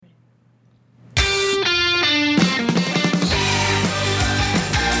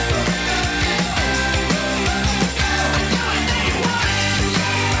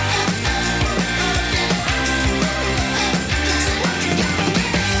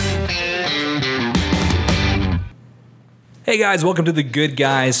Hey guys, welcome to the Good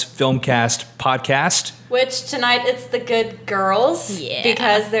Guys FIlmcast podcast. Which tonight it's the Good Girls. Yeah.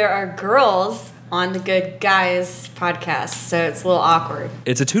 Because there are girls on the Good Guys podcast, so it's a little awkward.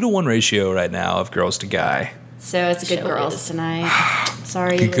 It's a 2-to-1 ratio right now of girls to guy. So it's Good Sure Girls is. tonight.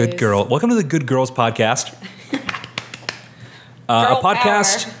 Sorry, you Good lose. girl. Welcome to the Good Girls podcast. A Girl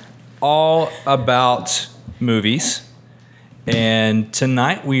podcast power. all about movies. And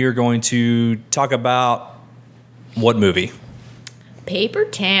tonight we are going to talk about what movie? Paper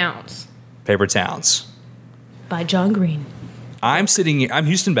Towns Paper Towns. by John Green. I'm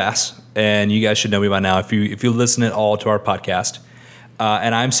Houston Bass, and you guys should know me by now if you listen at all to our podcast.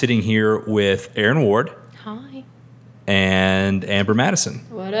 And I'm sitting here with Erin Ward Hi. and Amber Madison.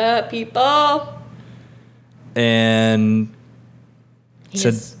 What up, people? And He So-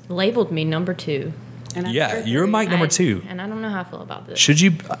 has labeled me number 2. And I'm yeah, number you're three. Mike number 2. And I don't know how I feel about this. Should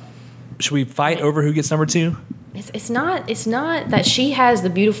we fight over who gets number 2? It's not that she has the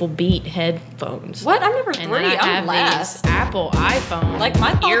beautiful Beat headphones. What? I'm number And 3. then I I'm have last. these Apple iPhone Like,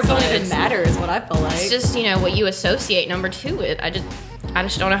 my thoughts don't even earbuds. matter is what I feel like. It's just, what you associate number 2 with. I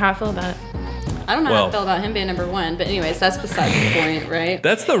just don't know how I feel about it. I don't know how Well- I feel about him being number 1, but anyways, that's beside the point, right?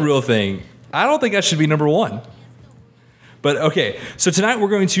 That's the real thing. I don't think I should be number 1. But okay, so tonight we're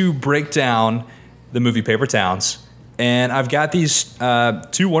going to break down the movie Paper Towns. And I've got these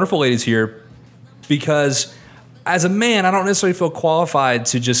 2 wonderful ladies here because as a man, I don't necessarily feel qualified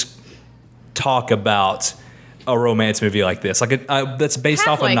to just talk about a romance movie like this. Like that's based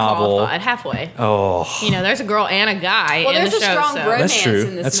off a Halfway novel. qualified, halfway. Oh, There's a girl and a guy Well, in there's the a show. strong so. bromance That's true.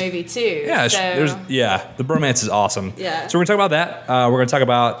 in this movie, too. yeah, so. the bromance is awesome. Yeah. So we're gonna talk about that. We're gonna talk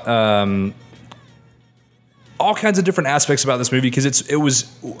about all kinds of different aspects about this movie because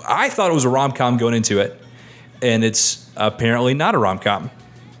I thought it was a rom-com going into it, and it's apparently not a rom-com.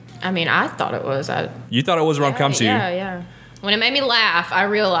 I thought it was. You thought it was a rom-com too. Yeah. When it made me laugh, I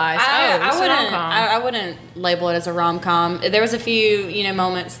realized, I it's a wouldn't. rom-com. I wouldn't label it as a rom com. There was a few,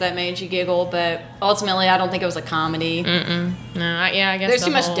 moments that made you giggle, but ultimately, I don't think it was a comedy. No, I guess There's the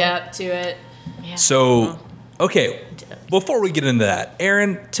too much whole- depth to it. Yeah. So, okay, before we get into that,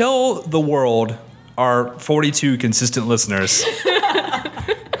 Erin, tell the world, our 42 consistent listeners,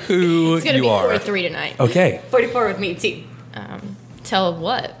 who It's gonna you be are. 43 tonight. Okay. 44 with me too. Tell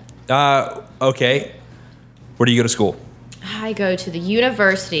what? Okay. Where do you go to school? I go to the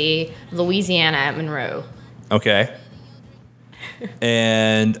University of Louisiana at Monroe. Okay.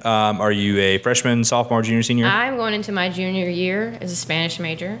 And are you a freshman, sophomore, junior, senior? I'm going into my junior year as a Spanish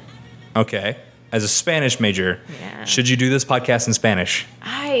major. Okay. As a Spanish major, Yeah. should you do this podcast in Spanish?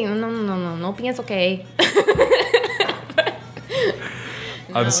 No pienso que.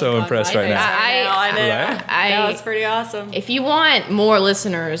 I'm so impressed right now. I know. Right? That was pretty awesome. If you want more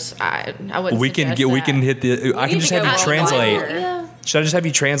listeners, I would. We can hit the. I can need just to have go you worldwide. translate. Yeah, Should I just have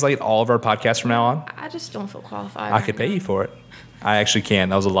you translate all of our podcasts from now on? I just don't feel qualified. I could pay you for it. I actually can.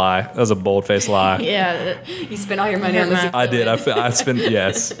 That was a lie. That was a bold-faced lie. Yeah, You spent all your money on this. I did. I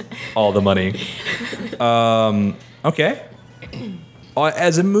spent all the money. Okay.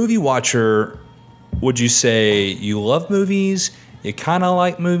 As a movie watcher, would you say you love movies? You kind of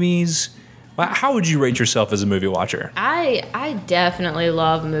like movies? How would you rate yourself as a movie watcher? I definitely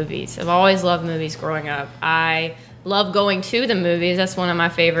love movies. I've always loved movies growing up. I love going to the movies. That's one of my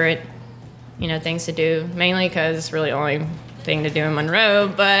favorite, things to do. Mainly because it's really the only thing to do in Monroe.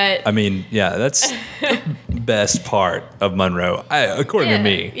 But I mean, yeah, that's the best part of Monroe, according to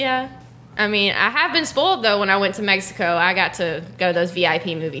me. Yeah. I have been spoiled though. When I went to Mexico, I got to go to those VIP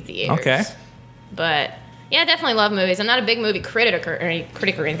movie theaters. Okay. But yeah, I definitely love movies. I'm not a big movie critic or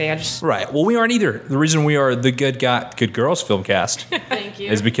anything. I just Right. Well, we aren't either. The reason we are the Good Girls FIlmcast Thank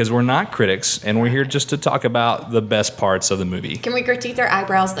you. is because we're not critics, and we're here just to talk about the best parts of the movie. Can we critique their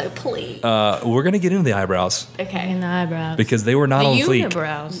eyebrows though, please? We're going to get into the eyebrows Okay. in the eyebrows. because they were not on the fleek.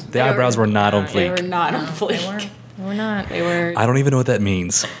 unibrows. The eyebrows were not on They were fleek. not on fleek. We're not. They were. I don't even know what that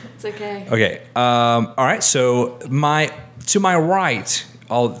means. It's okay. Okay. All right. So to my right,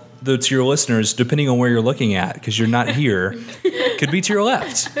 to your listeners, depending on where you're looking at, because you're not here, could be to your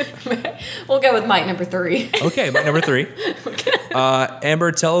left. We'll go with Mike number 3. Okay, Mike number 3.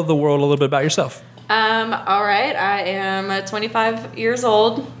 Amber, tell the world a little bit about yourself. All right. I am 25 years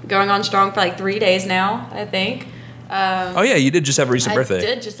old, going on strong for like 3 days now, I think. Oh yeah, you did just have a recent birthday. I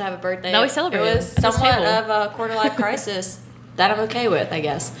did just have a birthday. No, we celebrated It was at this somewhat table. of a quarter life crisis that I'm okay with, I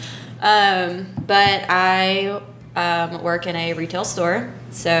guess. But I work in a retail store,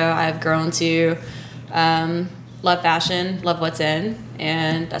 so I've grown to love fashion, love what's in,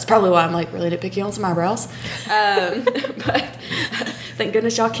 and that's probably why I'm like really nitpicky on some eyebrows. But Thank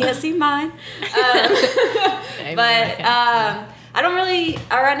goodness y'all can't see mine. I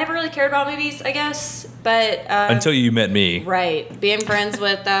never really cared about movies, I guess. But until you met me, right? Being friends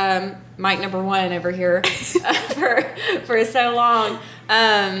with Mike number one over here for so long,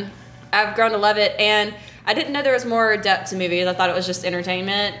 I've grown to love it. And I didn't know there was more depth to movies. I thought it was just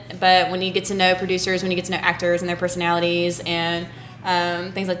entertainment. But when you get to know producers, when you get to know actors and their personalities and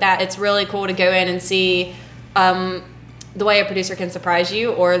things like that, it's really cool to go in and see the way a producer can surprise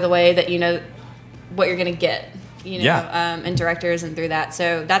you, or the way that you know what you're going to get. And directors and through that.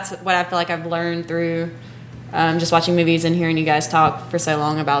 So that's what I feel like I've learned through just watching movies and hearing you guys talk for so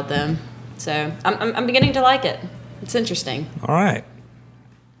long about them. So I'm beginning to like it. It's interesting. All right.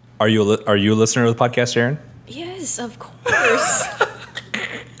 Are you a listener of the podcast, Erin? Yes, of course.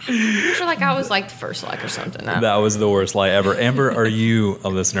 I'm sure I was the first or something. That was the worst lie ever. Amber, are you a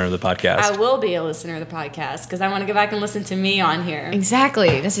listener of the podcast? I will be a listener of the podcast because I want to go back and listen to me on here. Exactly.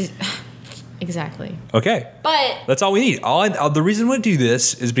 Exactly. Okay. But that's all we need. The reason we do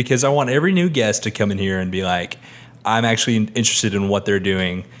this is because I want every new guest to come in here and be like, I'm actually interested in what they're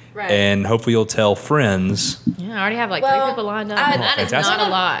doing. Right. And hopefully you'll tell friends. Yeah, I already have 3 people lined up. That is not a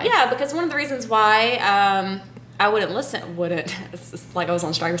lie. Yeah, because one of the reasons why I wouldn't listen. It's like I was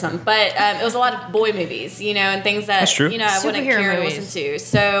on strike or something. But it was a lot of boy movies, and things that That's true. I wouldn't care to listen to.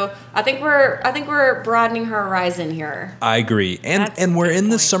 So I think we're broadening her horizon here. I agree, and we're in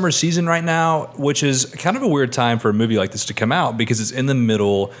the summer season right now, which is kind of a weird time for a movie like this to come out because it's in the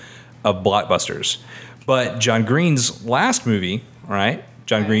middle of blockbusters. But John Green's last movie, right?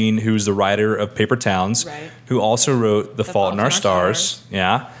 John Green, who's the writer of Paper Towns, who also wrote The Fault in Our Stars.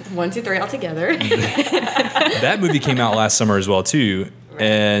 Yeah. 1, 2, 3 all together. That movie came out last summer as well, too. Right.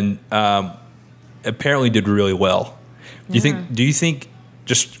 And apparently did really well. Do you think,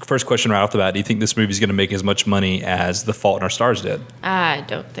 just first question right off the bat, do you think this movie is going to make as much money as The Fault in Our Stars did? I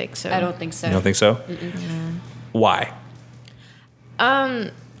don't think so. I don't think so. You don't think so? Mm-mm. Why?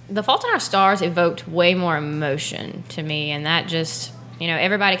 The Fault in Our Stars evoked way more emotion to me, and that just...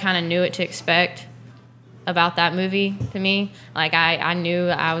 everybody kind of knew what to expect about that movie to me. I knew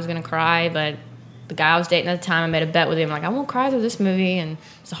I was going to cry, but the guy I was dating at the time, I made a bet with him, I won't cry through this movie, and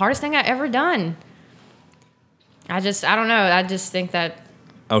it's the hardest thing I've ever done. I don't know. I just think that...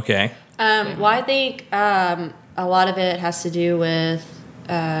 Okay. Well, I think a lot of it has to do with...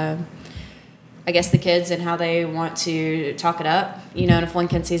 I guess the kids and how they want to talk it up, and if one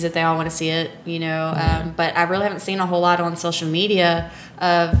kid sees it, they all want to see it, but I really haven't seen a whole lot on social media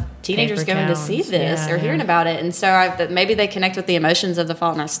of teenagers going to see this or hearing about it. And so maybe they connect with the emotions of The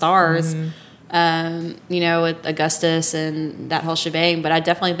Fault in Our Stars, with Augustus and that whole shebang. But I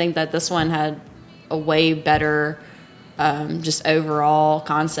definitely think that this one had a way better just overall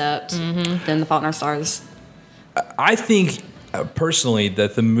concept than The Fault in Our Stars. I think... personally,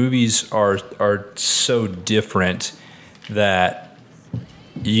 that the movies are so different that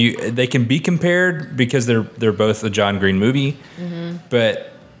they can be compared because they're both a John Green movie. Mm-hmm.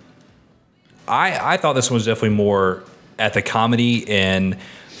 But I thought this one was definitely more at the comedy, and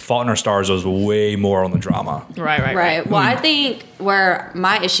Fault in Our Stars was way more on the drama. Right. Well, I think where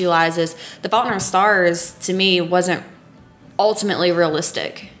my issue lies is The Fault in Our Stars to me wasn't ultimately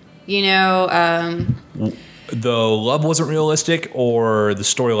realistic. The love wasn't realistic, or the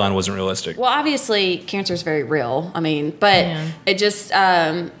storyline wasn't realistic? Well, obviously, cancer is very real. It just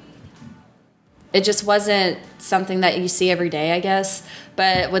wasn't something that you see every day, I guess.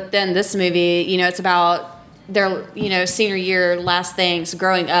 But within this movie, it's about their, senior year, last things,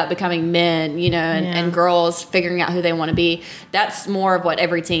 growing up, becoming men, and girls figuring out who they want to be. That's more of what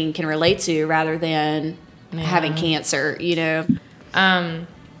every teen can relate to rather than having cancer,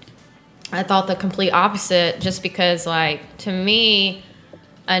 I thought the complete opposite, just because, to me,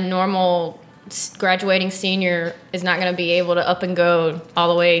 a normal graduating senior is not going to be able to up and go all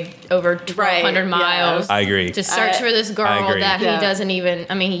the way over 1,200 miles. I agree. To search for this girl that he doesn't even...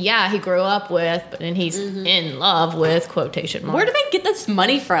 he grew up with, but then he's in love with, quotation marks. Where do they get this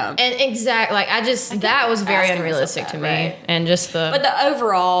money from? And exactly, that was very unrealistic to me. Right. And just But the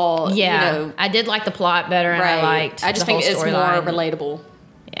overall, I did like the plot better, and I just think it's more relatable.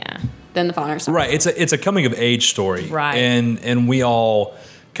 Yeah. Than The Fault in Our Stars. Right. It's a coming of age story. Right. And we all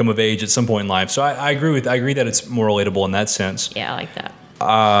come of age at some point in life. So I agree that it's more relatable in that sense. Yeah, I like that.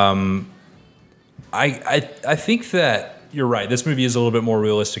 I think that you're right. This movie is a little bit more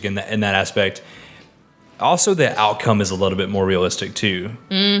realistic in that aspect. Also, the outcome is a little bit more realistic too.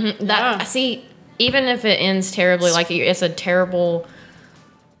 Mm-hmm. See, even if it ends terribly, it's a terrible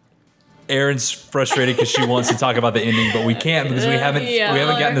Erin's frustrated because she wants to talk about the ending, but we can't because we haven't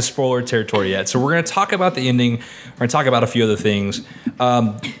gotten to spoiler territory yet. So we're going to talk about the ending. We're going to talk about a few other things.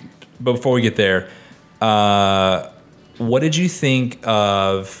 But before we get there, what did you think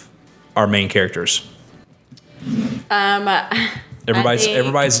of our main characters? Everybody's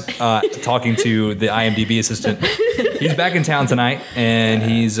talking to the IMDb assistant. He's back in town tonight, and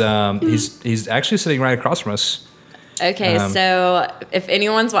he's actually sitting right across from us. Okay, so if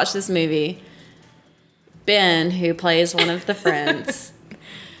anyone's watched this movie, Ben, who plays one of the friends,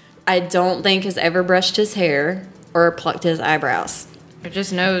 I don't think has ever brushed his hair or plucked his eyebrows. Or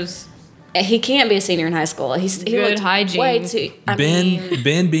just knows. He can't be a senior in high school. He Good looked hygiene. Way too.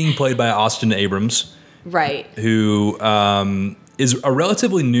 Ben being played by Austin Abrams, right? Who is a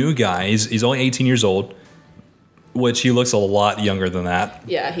relatively new guy. He's only 18 years old, which he looks a lot younger than that.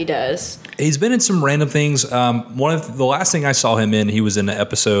 Yeah, he does. He's been in some random things. One of the last thing I saw him in, he was in an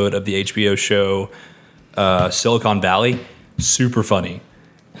episode of the HBO show Silicon Valley. Super funny.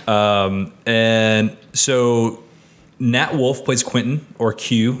 And so Nat Wolff plays Quentin, or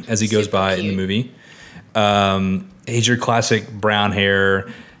Q, as he goes by in the movie. He's your classic brown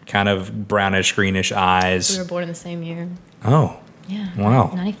hair, kind of brownish, greenish eyes. We were born in the same year. Oh. Yeah.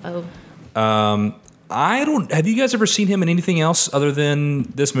 Wow. 94. Have you guys ever seen him in anything else other than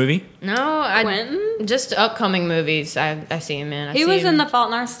this movie? No, Quentin? Just upcoming movies I see him in. He was in The Fault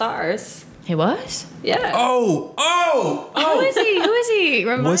in Our Stars. He was? Yeah. Oh. Who is he?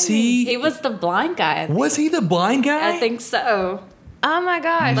 Remind Was me. he? He was the blind guy. Was he the blind guy? I think so. Oh my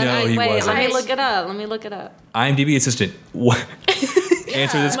gosh. No, he Wait, wasn't. let me look it up. IMDb assistant. What?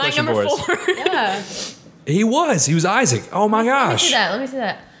 Answer this question for us. Yeah. He was Isaac. Oh my gosh. Let me see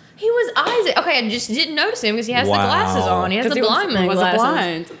that. He was Isaac. Okay, I just didn't notice him because he has the glasses on. He has the blind man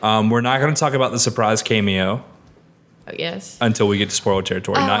glasses. We're not going to talk about the surprise cameo. Oh, yes. Until we get to spoiler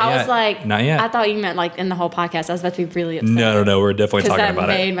territory. Oh, Not yet. I was like, not yet. I thought you meant like in the whole podcast. I was about to be really upset. No. We're definitely talking about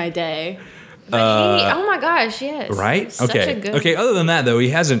that it. made my day. But oh my gosh, yes. Right? Such Okay. a good. Okay. Other than that, though, he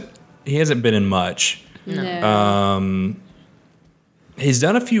hasn't been in much. No. He's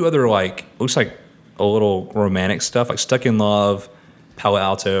done a few other looks like a little romantic stuff, like Stuck in Love, Palo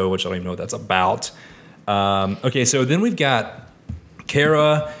Alto, which I don't even know what that's about. Okay, so then we've got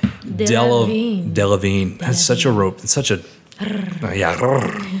Cara Delevingne. That's such a rope. It's such a yeah.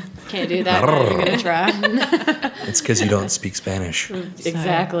 Can't do that. I'm gonna try. It's because you don't speak Spanish.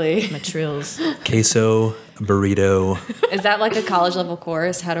 Exactly. My trills. Queso burrito. Is that like a college level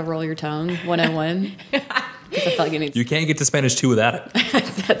course? How to roll your tongue 101? Because I feel like You can't get to Spanish 2 without it.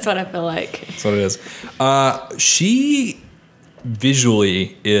 That's what I feel like. That's what it is. She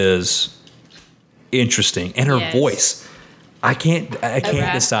visually is interesting, and her voice. I can't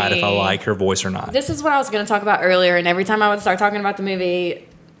decide if I like her voice or not. This is what I was going to talk about earlier, and every time I would start talking about the movie,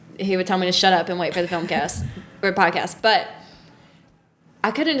 he would tell me to shut up and wait for the filmcast or podcast. But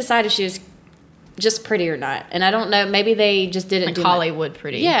I couldn't decide if she was just pretty or not, and I don't know. Maybe they just didn't do Hollywood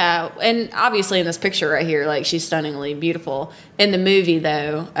pretty. Yeah, and obviously in this picture right here, like she's stunningly beautiful. In the movie,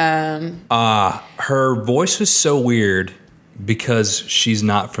 though, her voice was so weird because she's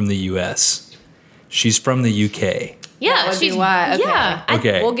not from the U.S. She's from the UK. Yeah, that would she's be why. Okay. Yeah.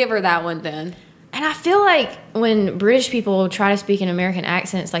 Okay. We'll give her that one then. And I feel like when British people try to speak an American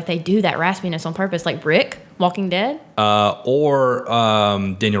accent, it's like they do that raspiness on purpose, like Brick, Walking Dead. Or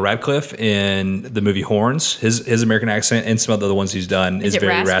Daniel Radcliffe in the movie Horns. His American accent and some of the other ones he's done is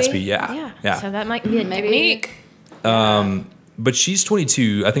very raspy. Yeah. So that might be a technique. But she's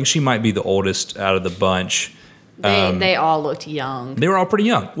 22. I think she might be the oldest out of the bunch. They all looked young. They were all pretty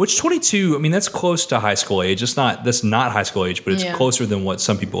young. Which 22, I mean, that's close to high school age. That's not high school age, but it's closer than what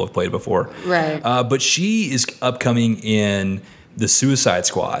some people have played before. Right. But she is upcoming in The Suicide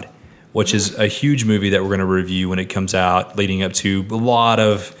Squad, which is a huge movie that we're going to review when it comes out, leading up to a lot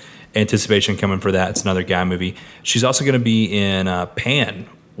of anticipation coming for that. It's another guy movie. She's also going to be in Pan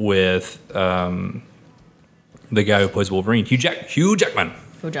with the guy who plays Wolverine, Hugh Jackman.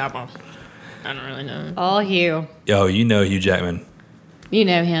 Good job, Mom. I don't really know. All Hugh. Oh, you know Hugh Jackman. You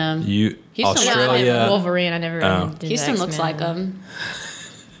know him. Houston Australia. Wolverine. I never. Did Houston the looks X-Men.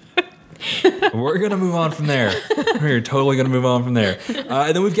 like him. We're going to move on from there. We're totally going to move on from there.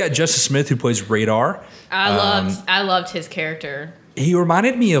 And then we've got Justice Smith, who plays Radar. I loved his character. He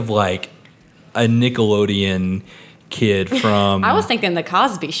reminded me of like a Nickelodeon kid from... I was thinking The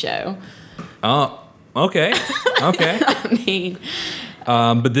Cosby Show. Oh, okay. I mean...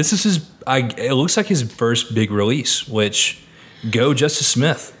 but this is it looks like his first big release, which go Justice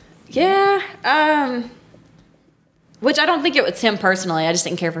Smith. Yeah. Which I don't think it was him personally. I just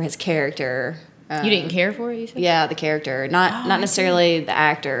didn't care for his character. You didn't care for it, you said? Yeah, the character, not necessarily the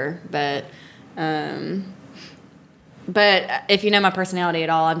actor, but if you know my personality at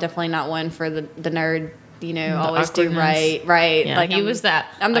all, I'm definitely not one for the nerd. Always do right. Yeah, like he was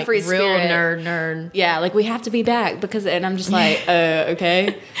that. I'm the free real spirit. nerd. Yeah, like we have to be back and I'm just like,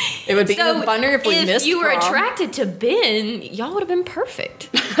 okay. It would be even funner if we missed. If you were prom. attracted to Ben, y'all would have been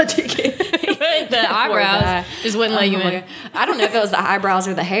perfect. The eyebrows just wouldn't let you in. I don't know if it was the eyebrows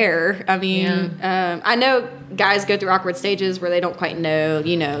or the hair. I mean, I know guys go through awkward stages where they don't quite know,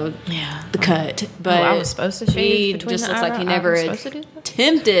 the cut. But I was supposed to shave he between just the looks like he eyebrow? never I was supposed to do that?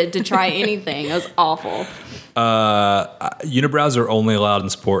 attempted to try anything. It was awful. Unibrows are only allowed in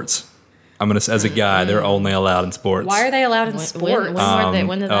sports. I'm gonna as a guy, they're only allowed in sports. Why are they allowed in sports?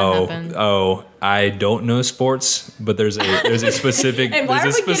 When did that happen? I don't know sports, but there's a specific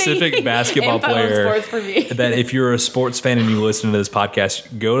basketball player sports for me? that if you're a sports fan and you listen to this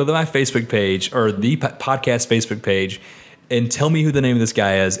podcast, go to my Facebook page or the podcast Facebook page and tell me who the name of this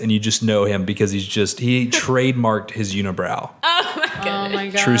guy is, and you just know him because he trademarked his unibrow. Oh my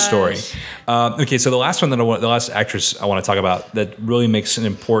god! True story. Okay, so the last actress I want to talk about that really makes an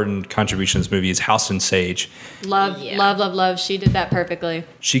important contribution to this movie is Halston Sage. Love. She did that perfectly.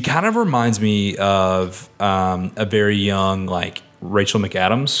 She kind of reminds me of a very young, like Rachel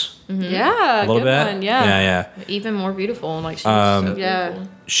McAdams. Mm-hmm. Yeah, a little bit. One, yeah. Even more beautiful. Like she was so beautiful.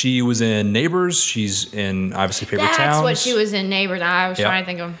 She was in Neighbors. She's in obviously Paper Towns. That's what she was in Neighbors. I was trying to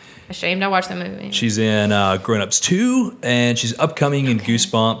think of. Ashamed I watched the movie. She's in Grown Ups 2, and she's upcoming in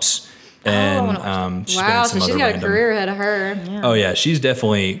Goosebumps. And she's wow, so she's got a career ahead of her. Yeah. Oh yeah, she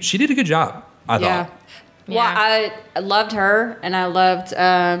did a good job. I thought. Well, I loved her, and I loved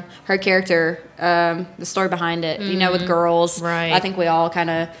her character, the story behind it. With girls, right? I think we all kind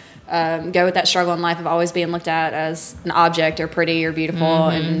of go with that struggle in life of always being looked at as an object or pretty or beautiful,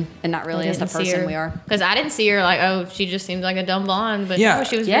 and not really as the person we are. Because I didn't see her like, oh, she just seems like a dumb blonde, but Yeah. no,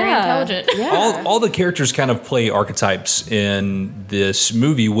 she was very intelligent. Yeah. All the characters kind of play archetypes in this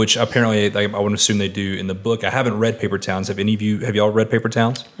movie, which apparently I would assume they do in the book. I haven't read Paper Towns. Have y'all read Paper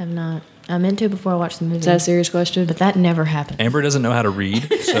Towns? I have not. I meant to before I watched the movie. Is that a serious question? But that never happened. Amber doesn't know how to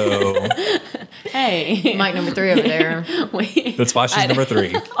read, so Hey. Mike number 3 over there. Wait. that's why she's number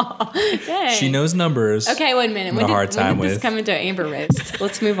 3. Dang. She knows numbers. Okay, wait a minute. I'm When having a hard did time this with. come into an Amber roast?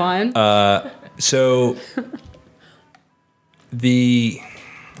 Let's move on. So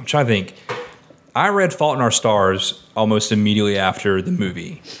I'm trying to think. I read Fault in Our Stars almost immediately after the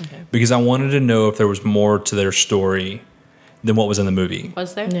movie because I wanted to know if there was more to their story than what was in the movie.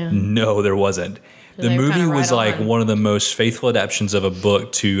 Was there? Yeah. No, there wasn't. So the they were movie kinda was right like on. one of the most faithful adaptations of a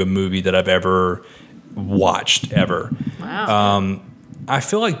book to a movie that I've ever watched ever. Wow. I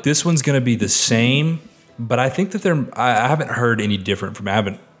feel like this one's going to be the same, but I think that I haven't heard any different from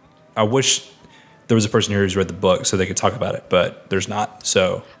it. I wish there was a person here who's read the book so they could talk about it, but there's not.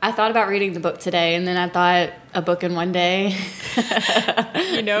 So I thought about reading the book today, and then I thought a book in one day.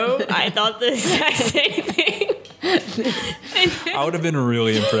 I thought the exact same thing. I would have been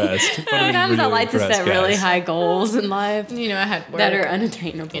really impressed. Sometimes I like to set really high goals in life I had work. that are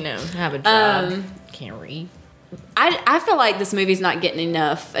unattainable. I have a job. Can't read. I feel like this movie's not getting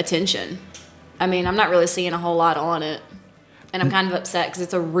enough attention. I mean, I'm not really seeing a whole lot on it. And I'm kind of upset because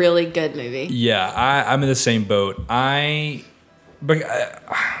it's a really good movie. Yeah, I'm in the same boat. I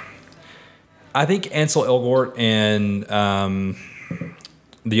think Ansel Elgort and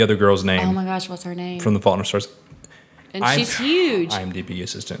the other girl's name. Oh my gosh, what's her name? From The Fault in Our Stars. And she's huge. IMDb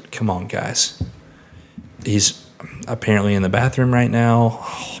assistant. Come on, guys. He's apparently in the bathroom right now.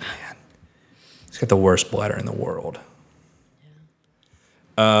 Oh, man. He's got the worst bladder in the world.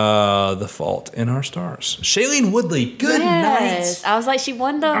 The Fault in Our Stars. Shailene Woodley. Good night. I was like, she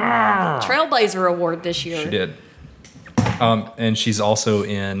won the Trailblazer Award this year. She did. And she's also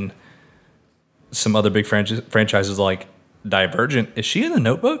in some other big franchises like Divergent. Is she in The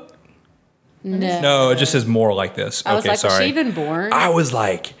Notebook? No, it just says more like this. I was like, sorry. was she even born? I was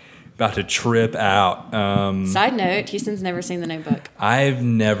like about to trip out. Side note, Houston's never seen The Notebook. I've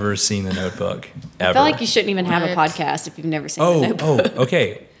never seen The Notebook ever. I feel like you shouldn't even have a podcast if you've never seen The Notebook.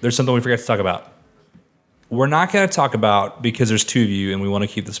 Okay. There's something we forgot to talk about. We're not going to talk about, because there's 2 of you and we want to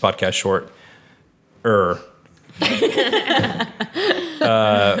keep this podcast short.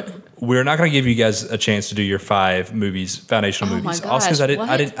 We're not going to give you guys a chance to do your 5 movies, foundational movies. My Also, because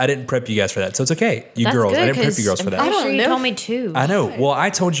gosh, I didn't prep you guys for that, so it's okay. You That's girls, good, I didn't prep 'cause you girls for that. I'm I don't sure you know. told me 2. I know. Well, I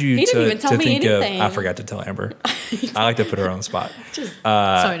told you He didn't even to tell me think anything. of. I forgot to tell Amber. I like to put her on the spot.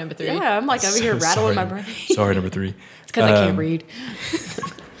 Sorry, number 3. Yeah, I'm like over here rattling my brain. Sorry, number 3. It's because I can't read.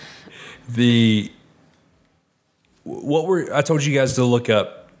 I told you guys to look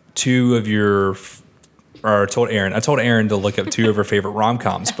up two of your, or I told Erin to look up two of her favorite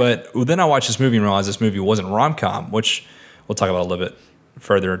rom-coms. But then I watched this movie and realized this movie wasn't a rom-com, which we'll talk about a little bit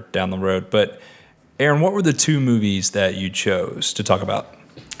further down the road. But Erin, what were the two movies that you chose to talk about?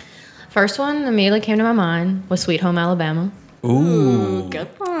 First one immediately came to my mind was Sweet Home Alabama. Ooh, good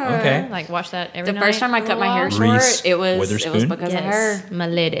one. Okay. Like watch that every The night. first time I cut my hair Reese short, it was Witherspoon? because of Yes, her. my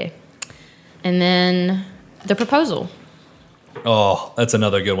lady. And then The Proposal. Oh, that's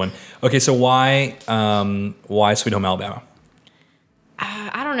another good one. Okay, so why Sweet Home Alabama?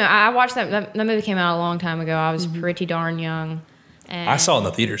 I don't know. I watched that movie came out a long time ago. I was pretty darn young. And I saw it in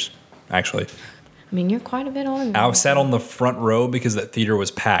the theaters, actually. I mean, you're quite a bit older. I sat on the front row because that theater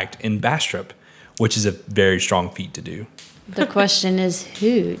was packed in Bastrop, which is a very strong feat to do. The question is,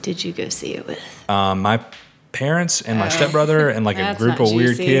 who did you go see it with? My parents and my stepbrother and like a That's group not of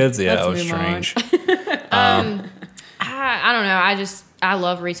weird juicy. kids. Yeah, Let's it was move on. strange. I don't know. I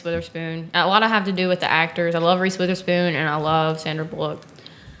love Reese Witherspoon. A lot of have to do with the actors. I love Reese Witherspoon and I love Sandra Bullock.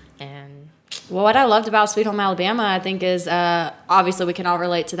 And Well, what I loved about Sweet Home Alabama, I think, is obviously we can all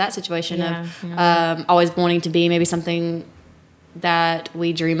relate to that situation of always wanting to be maybe something that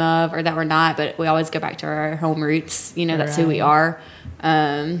we dream of or that we're not, but we always go back to our home roots. You know, that's who we are.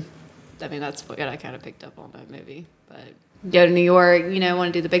 I mean, that's what I kind of picked up on that movie. But go to New York, you know,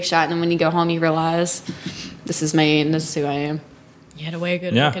 want to do the big shot, and then when you go home, you realize this is me and this is who I am. you had a way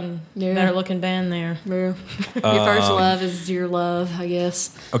good Yeah. looking, better looking band there. Your first love is your love, I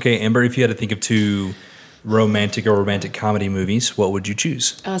guess. Okay, Amber, if you had to think of two romantic or romantic comedy movies, what would you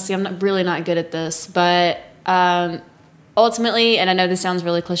choose? See, I'm really not good at this, but ultimately, and I know this sounds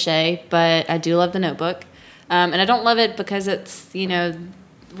really cliche, but I do love The Notebook. And I don't love it because it's, you know,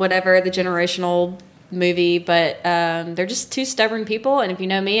 whatever, the generational movie, but they're just two stubborn people. And if you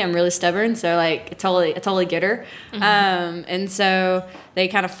know me, I'm really stubborn. So, like, I totally get her. And so they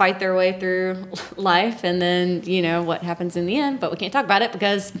kind of fight their way through life. And then, you know, what happens in the end. But we can't talk about it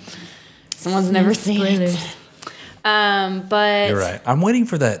because someone's never seen it. But You're right. I'm waiting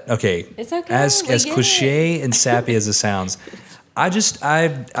for that. Okay. It's okay. As We get cliche and sappy as it sounds,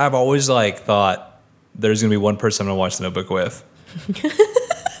 I've always like thought there's gonna be one person I'm gonna watch The Notebook with.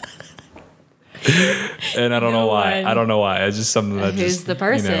 And I don't know why. one. I don't know why. It's just something that Who's just the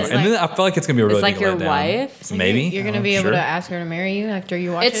person? You know. It's And then I feel like it's gonna be a really it's like big your letdown. wife? So Maybe you're going to I'm be able sure. to ask her to marry you after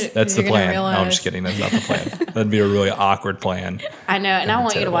you watch It's- it. That's the You're gonna plan. No, I'm realize- just kidding. That's not the plan. That'd be a really awkward plan. I know, and I want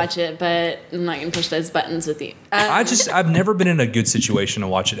you to terrible. watch it, but I'm not going to push those buttons with you. I've never been in a good situation to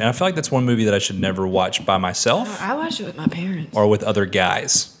watch it, and I feel like that's one movie that I should never watch by myself I watched it with my parents. or with other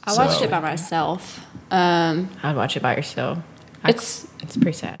guys. I watched So- it by myself. I'd watch it by yourself. It's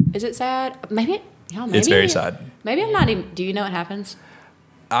pretty sad. Is it sad? Maybe. Yeah, maybe It's very sad. Maybe I'm not even. Do you know what happens?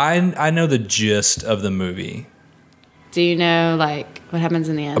 I know the gist of the movie, Do you know like what happens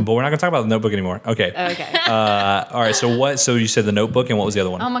in the end? but we're not gonna talk about The Notebook anymore. Okay. Okay. All right. So what? So you said The Notebook, and what was the other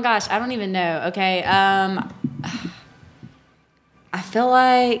one? Oh my gosh, I don't even know. Okay. I feel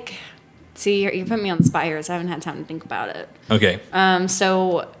like. See, you're putting me on the spot here, so I haven't had time to think about it. Okay.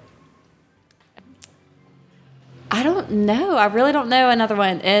 So I don't know. I really don't know another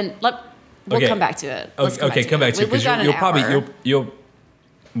one, and we'll Okay. come back to it. Let's Okay. Come back to it We've because got an you'll probably hour. you'll.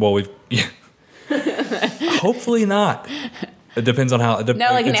 Well, we've. Yeah. Hopefully not. It depends on how. No,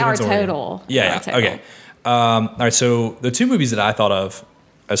 like an hour depends on where- total. Yeah. An Yeah. hour total. Okay. All right. So the two movies that I thought of,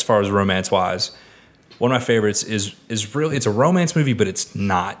 as far as romance wise, one of my favorites is really it's a romance movie, but it's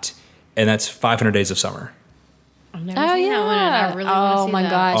not, and that's 500 Days of Summer. I've never Oh seen yeah. that one, and I really want to oh see my that.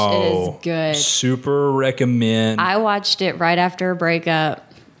 gosh, it is good. Super recommend. I watched it right after a breakup.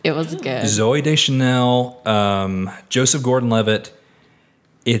 It was good. Zoe Deschanel, Joseph Gordon-Levitt.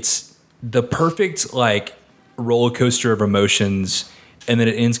 It's the perfect like roller coaster of emotions, and then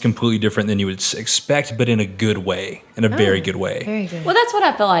it ends completely different than you would expect, but in a good way, in a very good way. Very good. Well, that's what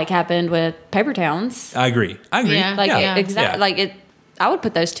I feel like happened with Paper Towns. I agree. Yeah. Like Yeah. exactly. Yeah. Like it. I would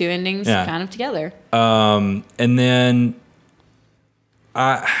put those two endings Yeah. kind of together. And then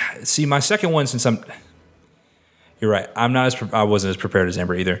I see my second one since you're right. I wasn't as prepared as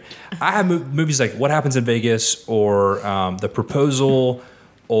Amber either. I have movies like What Happens in Vegas or The Proposal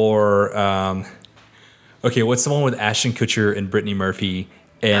or okay, what's the one with Ashton Kutcher and Brittany Murphy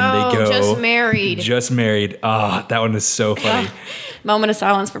and they go Just Married. Just Married. Ah, that one is so funny. Moment of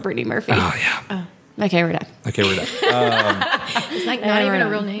silence for Brittany Murphy. Oh yeah. Okay, we're done. Okay, we're done. It's like not even a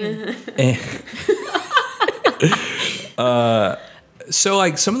real name. So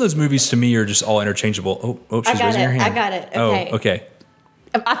like some of those movies to me are just all interchangeable. Oh, she's raising her hand. I got it. Okay. Oh, okay.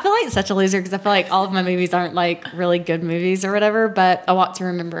 I feel like such a loser because I feel like all of my movies aren't like really good movies or whatever. But A Walk to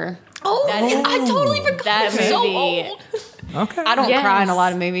Remember. Oh, I totally forgot. That I'm so movie. old. Okay. I don't Yes. cry in a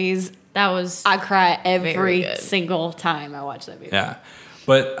lot of movies. That was I cry Very every good. single time I watch that movie. Yeah.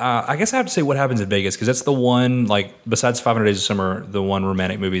 But I guess I have to say What Happens in Vegas, because that's the one, like, besides 500 Days of Summer, the one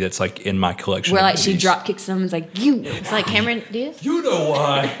romantic movie that's, like, in my collection Where of like she movies. drop kicks him and is like, you know. it's like Cameron Diaz. You know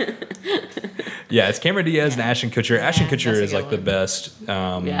why. Yeah, it's Cameron Diaz and Ashton Kutcher. Ashton Kutcher that's a is, good like, the one. best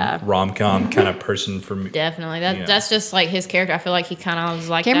Yeah. rom-com kind of person for me. Definitely. Yeah. That's just like his character. I feel like he kind of was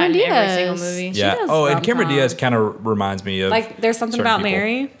like Cameron that in every single Diaz. movie. She Yeah. does Oh, and Cameron rom-com. Diaz kind of reminds me of Like there's something certain about people.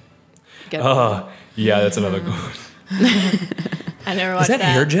 Mary. Good. Yeah, that's another good one. I never Is watched that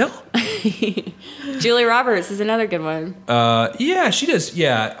hair gel? Julie Roberts is another good one. Yeah, she does.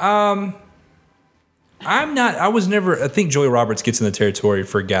 Yeah. I think Julia Roberts gets in the territory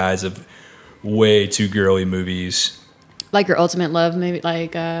for guys of way too girly movies. Like your ultimate love movie,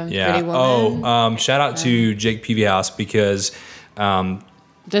 like Yeah. Pretty Woman. Shout out to Jake Peavyhouse, because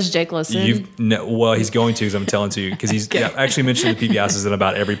Does Jake listen? he's going to, because I'm telling to you, because he's actually mentioned the Peavyhouses in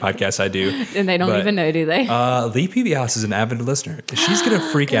about every podcast I do. And they don't But, even know, do they? Lee Peavyhouse is an avid listener. She's gonna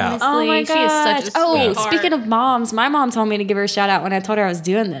freak out. Oh my She is such gosh. a Oh, sweetheart. speaking of moms, my mom told me to give her a shout out when I told her I was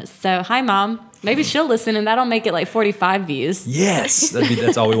doing this. So, hi, Mom. Maybe she'll listen and that'll make it like 45 views. Yes,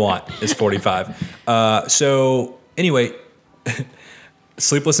 that's all we want is 45. So anyway,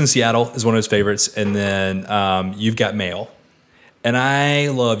 Sleepless in Seattle is one of his favorites, and then You've Got Mail, and I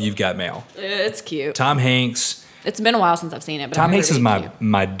love You've Got Mail. It's cute. Tom Hanks. It's been a while since I've seen it. But I Tom Hanks is remember it being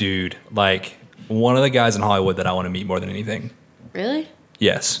my dude. Like one of the guys in Hollywood that I want to meet more than anything. cute. Really?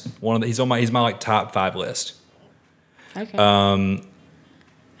 Yes, he's my like top 5 list. Okay.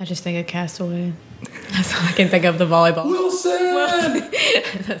 I just think of Castaway. That's all I can think of, the volleyball.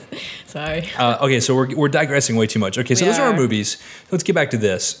 Wilson. Sorry. Okay, so we're digressing way too much. Okay, so We those are our are. movies. Let's get back to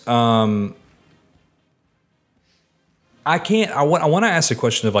this. I want to ask the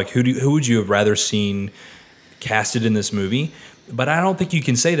question of like who would you have rather seen casted in this movie? But I don't think you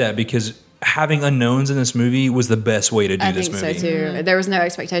can say that, because having unknowns in this movie was the best way to do I this think movie. so too. There was no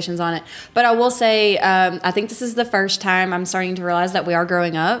expectations on it. But I will say, I think this is the first time I'm starting to realize that we are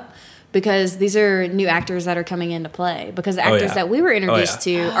growing up, because these are new actors that are coming into play, because the actors yeah. that we were introduced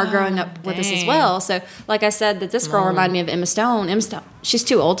yeah. to are growing up with us as dang. well. So like I said, that this girl reminded me of Emma Stone. Emma Stone, she's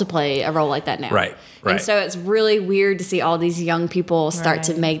too old to play a role like that now. Right. And so it's really weird to see all these young people start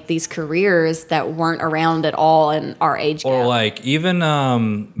to Right. make these careers that weren't around at all in our age gap. Or like even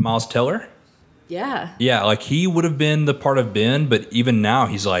Miles Teller. Yeah. Yeah, like he would have been the part of Ben, but even now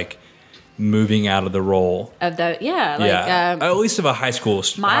he's like moving out of the role. Of the, yeah. Like, Yeah, at least of a high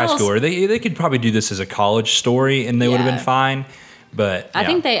schooler. They could probably do this as a college story, and they would have Yeah. been fine. But I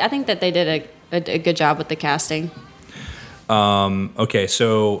yeah. think that they did a good job with the casting. Okay,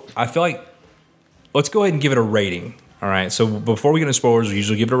 so I feel like let's go ahead and give it a rating. All right. So before we get into spoilers, we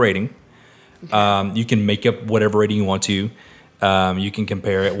usually give it a rating. Okay. You can make up whatever rating you want to. You can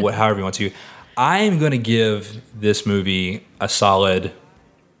compare it however you want to. I am going to give this movie a solid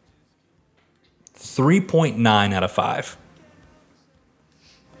 3.9 out of 5.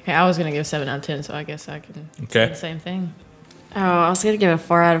 Okay, I was going to give 7 out of 10, so I guess I can say the same thing. Oh, I was gonna give it a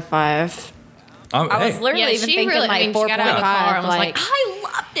 4 out of 5. I was Hey, literally even thinking like she got out of the car 4.5. and was like, I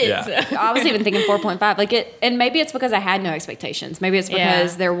loved it. Yeah. I was even thinking 4.5. Like it, and maybe it's because I had no expectations. Maybe it's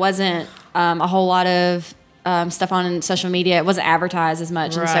because Yeah. there wasn't a whole lot of stuff on social media. It wasn't advertised as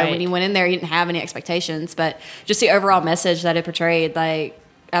much, and so when Right. you went in there, you didn't have any expectations. But just the overall message that it portrayed, like,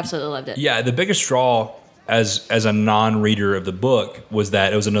 absolutely loved it. Yeah, the biggest draw as a non-reader of the book was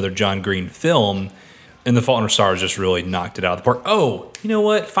that it was another John Green film, and The Fault in Our Stars just really knocked it out of the park. Oh, you know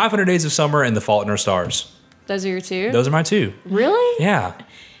what? 500 Days of Summer and The Fault in Our Stars. Those are your two. Those are my two. Really? Yeah.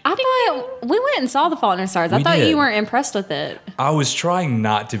 I thought we went and saw The Fault in Our Stars. I We thought did. you weren't impressed with it. I was trying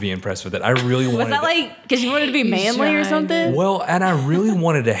not to be impressed with it. I really wanted Was that like because you wanted to be manly or tried. something? Well, and I really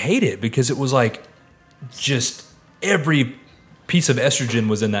wanted to hate it because it was like just every piece of estrogen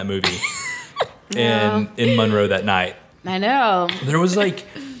was in that movie. And in Monroe that night. I know. There was like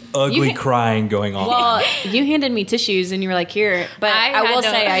ugly You- crying going on. Well, you handed me tissues and you were like, "Here." But I I had will to-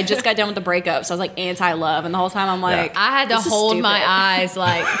 say, I just got done with the breakup, so I was like anti-love, and the whole time I'm like, I had to this is hold my stupid. eyes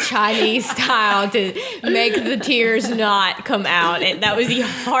like Chinese style to make the tears not come out. And that was the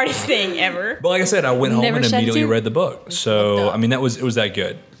hardest thing ever. But like I said, I went home Never and shed a immediately tear? read the book. So I mean, it was that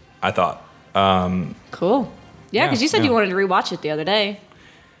good. I thought. Cool. Yeah, because you said yeah. you wanted to rewatch it the other day,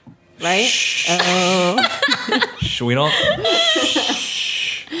 right? Should we don't?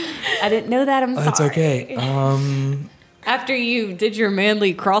 I didn't know that. I'm sorry. It's okay. After you did your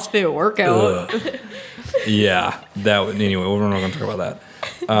manly CrossFit workout, Yeah. Anyway, we're not going to talk about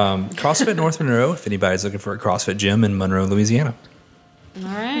that. CrossFit North Monroe. If anybody's looking for a CrossFit gym in Monroe, Louisiana. all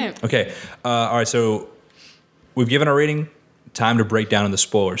right. Okay. All right. So we've given our rating. time to break down in the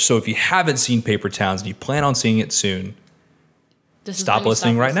spoilers. So if you haven't seen Paper Towns and you plan on seeing it soon, stop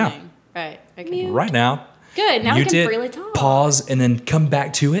listening right now. Right. Okay. Right now. Good. Now we can Mute it, freely talk. pause, and then come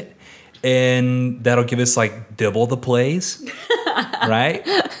back to it. And that'll give us like double the plays. Right?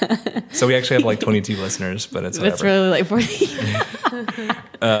 So we actually have like 22 listeners, but it's whatever. It's really like 40.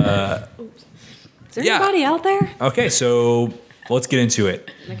 Is there anybody out there? Okay, so let's get into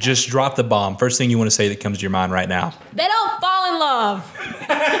it. Okay. Just drop the bomb. First thing you want to say that comes to your mind right now. They don't fall in love.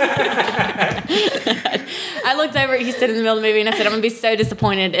 I looked over, he stood in the middle of the movie, and I said, I'm going to be so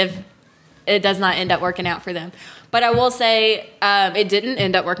disappointed if it does not end up working out for them. But I will say it didn't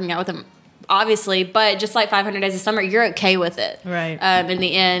end up working out with them, obviously. But just like 500 Days of Summer, you're okay with it. Right. In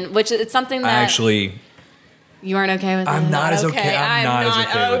the end, which it's something that... You aren't okay with it? I'm not as okay. I'm not as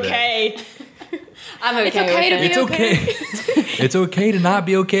okay with it. I'm okay. It's okay to be okay. It's okay to not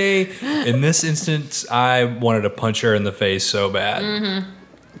be okay. In this instance, I wanted to punch her in the face so bad. Mm-hmm.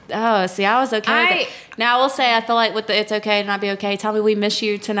 Oh, see, I was okay with it. Now, I will say, I feel like with the It's Okay to Not Be Okay, tell me we miss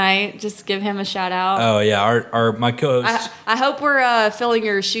you tonight. Just give him a shout out. Oh, yeah. My co-host. I hope we're filling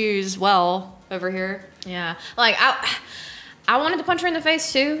your shoes well over here. Yeah. Like, I wanted to punch her in the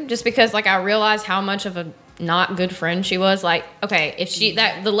face, too, just because, like, I realized how much of a not good friend she was. Like, okay, if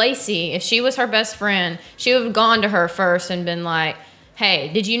the Lacey, if she was her best friend, she would have gone to her first and been like,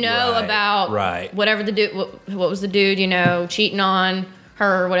 hey, did you know about whatever the dude, what was the dude, cheating on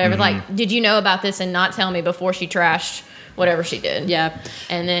her or whatever? Mm-hmm. Like, did you know about this and not tell me before she trashed whatever she did? Yeah.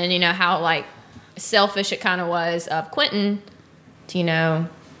 And then, how, like, selfish it kind of was of Quentin to,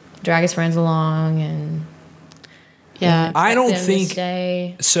 drag his friends along and... Yeah, I don't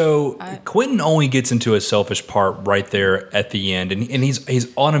think so. Quentin only gets into a selfish part right there at the end, and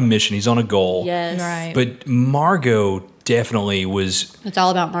he's on a mission. He's on a goal. Yes, right. But Margot definitely was. It's all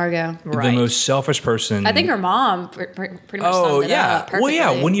about Margot. The most selfish person. I think her mom pretty much summed it up perfectly. Well,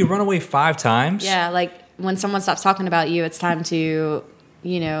 yeah. When you run away 5 times. Yeah, like when someone stops talking about you, it's time to,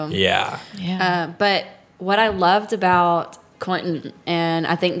 Yeah. But what I loved about Quentin, and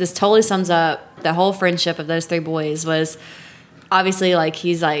I think this totally sums up the whole friendship of those 3 boys, was obviously like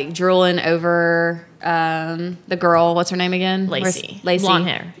he's like drooling over the girl. What's her name again? Lacey. Blonde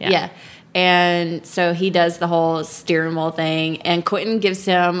hair. Yeah. And so he does the whole steering wheel thing, and Quentin gives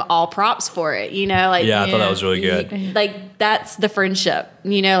him all props for it. I thought that was really good. Like that's the friendship.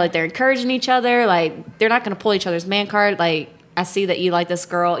 Like they're encouraging each other. Like they're not going to pull each other's man card. Like, I see that you like this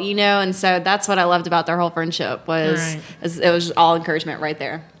girl, and so that's what I loved about their whole friendship was it was just all encouragement right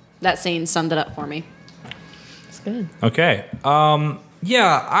there. That scene summed it up for me. That's good. Okay.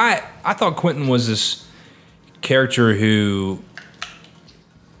 Yeah, I thought Quentin was this character who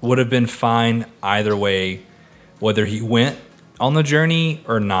would have been fine either way, whether he went on the journey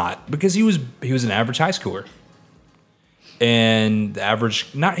or not, because he was an average high schooler, and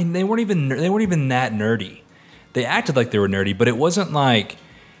they weren't even that nerdy. They acted like they were nerdy, but it wasn't like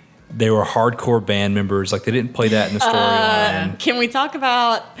they were hardcore band members. Like they didn't play that in the storyline. Can we talk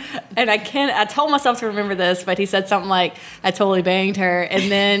about? And I told myself to remember this, but he said something like, "I totally banged her," and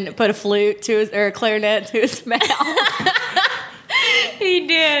then put a flute or a clarinet to his mouth. He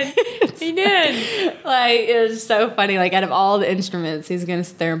did. Like, it was so funny. Like, out of all the instruments, he's going to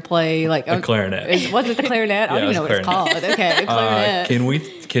sit there and play, like... A clarinet. Was it the clarinet? I don't even know what it's called. Okay,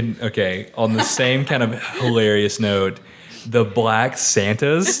 clarinet. Okay, on the same kind of hilarious note, the Black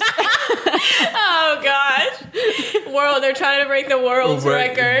Santas... Oh, gosh. They're trying to break the world's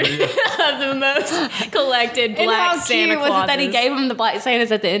record of the most collected Black Santa Clauses. Was it that he gave him the Black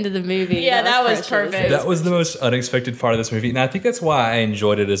Santas at the end of the movie? Yeah, that was perfect. That was the most unexpected part of this movie. And I think that's why I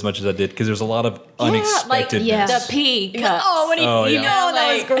enjoyed it as much as I did, because there's a lot of unexpectedness. Like, the pea cups.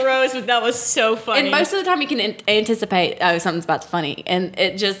 That was gross, but that was so funny. And most of the time you can anticipate, something's about to funny. And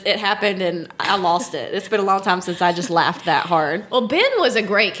it happened, and I lost it. It's been a long time since I just laughed that hard. Well, Ben was a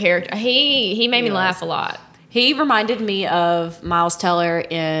great character. He made me laugh a lot. He reminded me of Miles Teller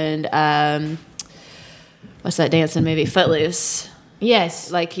in what's that dancing movie? Footloose. Yes.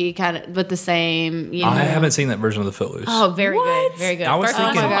 Like he kind of with the same. I haven't seen that version of the Footloose. Oh, very good, very good. I was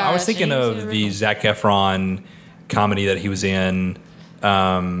thinking of the Zac Efron comedy that he was in,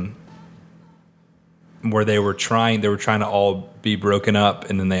 where they were trying to all be broken up,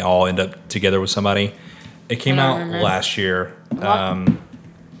 and then they all end up together with somebody. It came out last year. Let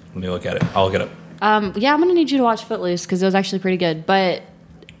me look at it. I'll look it up. Yeah, I'm going to need you to watch Footloose because it was actually pretty good. But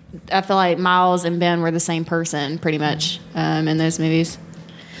I feel like Miles and Ben were the same person pretty much in those movies.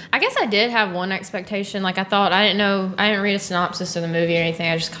 I guess I did have one expectation. Like I didn't read a synopsis of the movie or anything.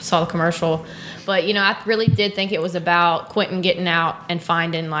 I just saw the commercial. But, I really did think it was about Quentin getting out and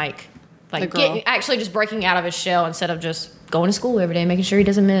finding actually just breaking out of his shell instead of just going to school every day, making sure he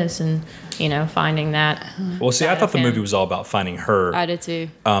doesn't miss, and finding that. Well, see, I thought the movie was all about finding her. I did too.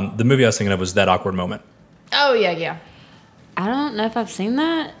 The movie I was thinking of was That Awkward Moment. Oh yeah. I don't know if I've seen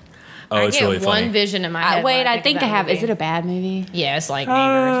that. Oh, it's really funny. One vision in my head. Wait, I think I have. Movie. Is it a bad movie? Yeah, it's like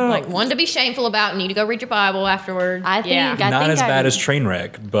Neighbors. Like one to be shameful about. Need to go read your Bible afterward. I think not as bad as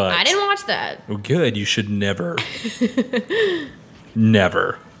Trainwreck, but I didn't watch that. Well, good. You should never,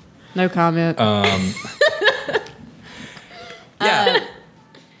 never. No comment. Yeah.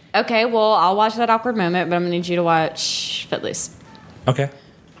 Okay, well, I'll watch That Awkward Moment, but I'm gonna need you to watch Footloose. Okay.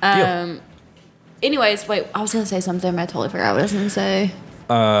 Deal. Anyways, wait, I was gonna say something, but I totally forgot what I was gonna say.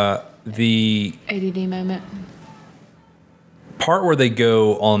 The ADD moment. part where they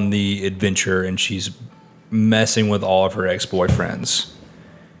go on the adventure and she's messing with all of her ex-boyfriends.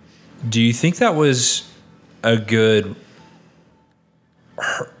 Do you think that was a good...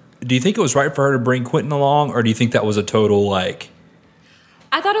 Do you think it was right for her to bring Quentin along, or do you think that was a total, like...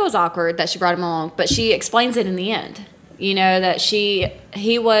 I thought it was awkward that she brought him along, but she explains it in the end. That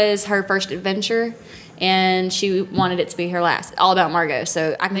he was her first adventure, and she wanted it to be her last. All about Margot,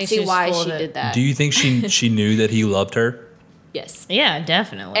 so I can see why she did that. Do you think she knew that he loved her? Yes. Yeah,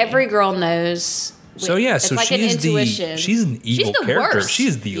 definitely. Every girl knows. So yeah, it's so like she's she's an evil the character. worst. She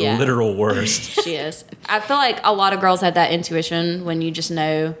is the literal worst. She is. I feel like a lot of girls have that intuition when you just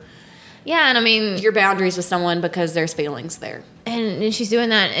know. Yeah, and I mean your boundaries with someone because there's feelings there. And she's doing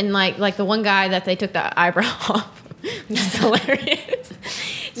that, and like the one guy that they took the eyebrow off, which is hilarious.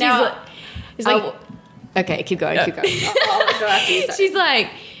 He's like, okay, keep going. I'll go after you. She's like,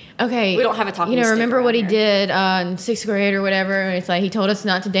 okay, we don't have a talking. Remember what he did in 6th grade or whatever? And it's like he told us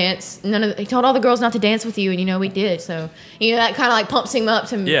not to dance. He told all the girls not to dance with you, and we did. So that kind of like pumps him up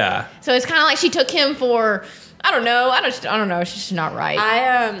to me. Yeah. So it's kind of like she took him for I don't know. It's just not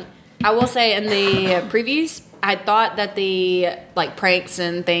right. I will say in the previews, I thought that the pranks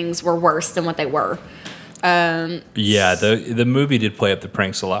and things were worse than what they were. Yeah, the movie did play up the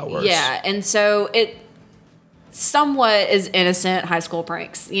pranks a lot worse. Yeah, and so it somewhat is innocent high school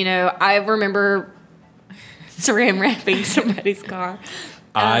pranks. I remember saran wrapping somebody's car.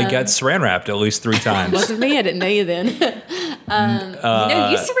 I got saran wrapped at least 3 times. Wasn't me. I didn't know you then. No,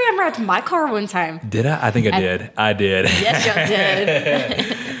 you saran wrapped my car one time. Did I? I think I did. I did. Yes, you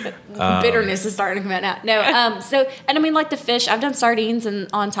did. Bitterness is starting to come out now. No, and I mean, like the fish, I've done sardines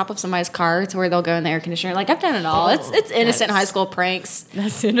on top of somebody's car to where they'll go in the air conditioner. Like, I've done it all. It's innocent high school pranks.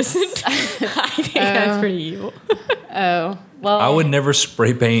 That's innocent. I think that's pretty evil. Oh, well. I would never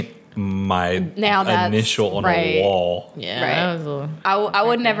spray paint my initial on a wall. Yeah, right. That was I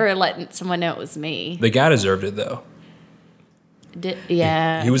would never let someone know it was me. The guy deserved it, though.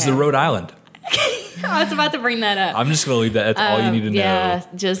 Yeah. He was the Rhode Island. I was about to bring that up. I'm just going to leave that. That's all you need to know.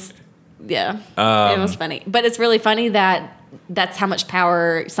 It was funny. But it's really funny that's how much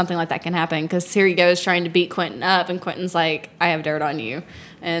power something like that can happen. Because here he goes trying to beat Quentin up, and Quentin's like, I have dirt on you.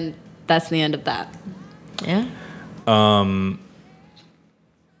 And that's the end of that. Yeah.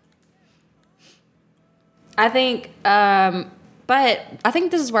 I think, but I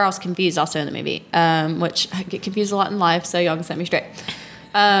think this is where I was confused also in the movie, which I get confused a lot in life, so y'all can set me straight.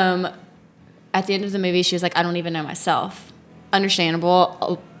 At the end of the movie, she was like, I don't even know myself.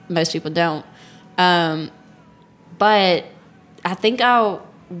 Understandable. Most people don't. But I think I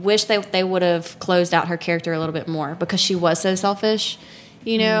wish they would have closed out her character a little bit more because she was so selfish,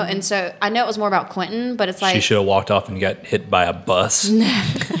 And so I know it was more about Quentin, but it's like... She should have walked off and got hit by a bus.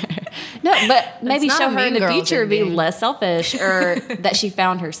 No, but maybe show her in the future be ending. less selfish or that she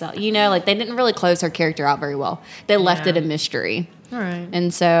found herself. They didn't really close her character out very well. They left it a mystery. All right.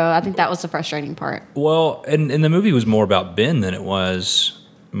 And so I think that was the frustrating part. Well, and the movie was more about Ben than it was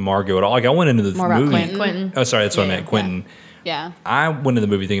Margot at all. Like, I went into the More about movie... Quentin. Oh, sorry, that's what I meant, Quentin. Yeah. I went into the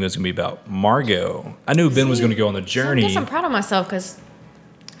movie thinking it was going to be about Margot. I knew Ben was going to go on the journey. I guess I'm proud of myself because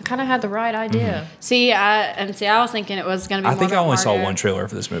I kind of had the right idea. See, I was thinking it was going to be I more think I about only saw Margot. one trailer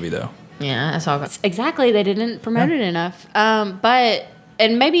for this movie, though. Yeah, that's all. Exactly. They didn't promote it enough.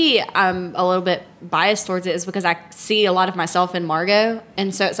 And maybe I'm a little bit biased towards it is because I see a lot of myself in Margot.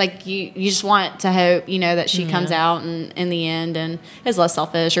 And so it's like you just want to hope, that she comes out and in the end and is less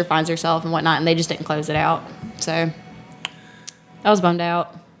selfish or finds herself and whatnot. And they just didn't close it out. So I was bummed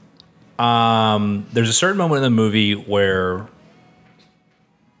out. There's a certain moment in the movie where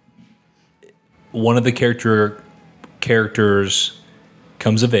one of the characters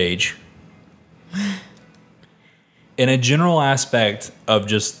comes of age. In a general aspect of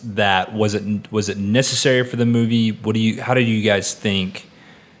just that, was it necessary for the movie? How did you guys think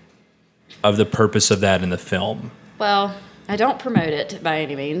of the purpose of that in the film? Well, I don't promote it by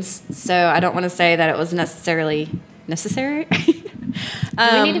any means, so I don't want to say that it was necessarily necessary. Do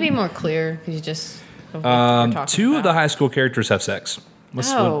we need to be more clear? Because you just Two of the high school characters have sex.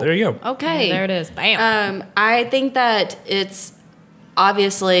 There you go. Okay. Yeah, there it is. Bam. I think that it's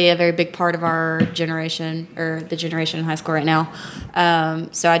obviously a very big part of our generation, or the generation in high school right now.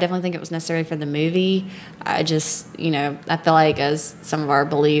 So I definitely think it was necessary for the movie. I just, I feel like as some of our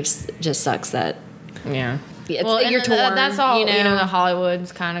beliefs, it just sucks that. Yeah. You're torn. That's all, the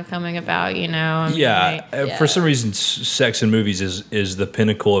Hollywood's kind of coming about, For some reason, sex in movies is the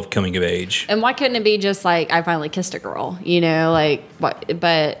pinnacle of coming of age. And why couldn't it be just like, I finally kissed a girl, what?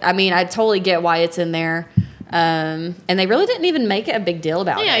 But I mean, I totally get why it's in there. And they really didn't even make it a big deal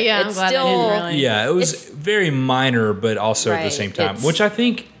about it. Yeah, it's still, really. Yeah, it was very minor, but also at the same time, which I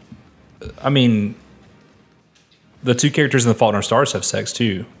think, the two characters in The Fault in Our Stars have sex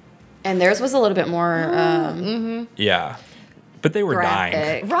too. And theirs was a little bit more, yeah, but they were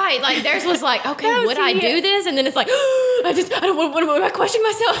dying. Right, like theirs was like, okay, would I do this? And then it's like, I don't want to question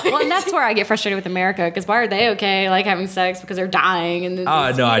myself. Well, and that's where I get frustrated with America, because why are they okay, like having sex because they're dying? And then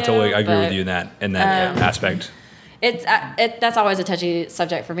no, I totally agree with you in that aspect. That's always a touchy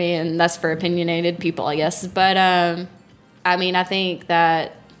subject for me, and that's for opinionated people, I guess. But I think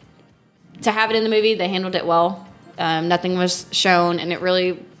that to have it in the movie, they handled it well. Nothing was shown, and it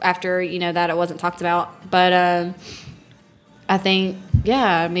really, after that, it wasn't talked about. But I think,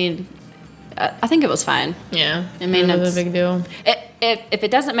 I think it was fine. Yeah, I mean, it was a big deal. If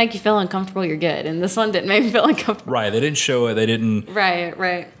it doesn't make you feel uncomfortable, you're good. And this one didn't make me feel uncomfortable. Right, they didn't show it. They didn't.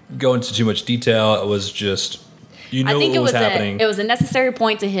 Right. Go into too much detail. It was just, I think what was happening. It was a necessary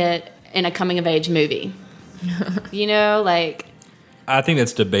point to hit in a coming of age movie. I think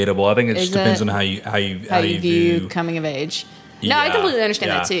that's debatable. I think it just depends on how you view coming of age. No, I completely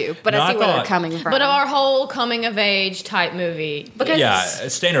understand that too, but I see where they're coming from. But our whole coming of age type movie,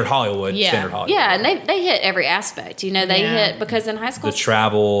 because standard Hollywood. Yeah, and they hit every aspect. They hit, because in high school, the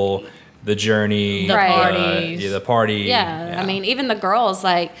travel, the journey, the parties, the party. Yeah, I mean, even the girls,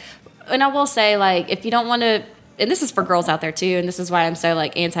 and I will say, if you don't want to. And this is for girls out there too, and this is why I'm so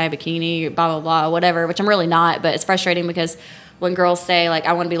anti-bikini, blah blah blah, whatever. Which I'm really not, but it's frustrating because when girls say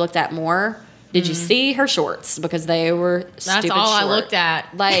I want to be looked at more, did you see her shorts? Because they were stupid. That's all short. I looked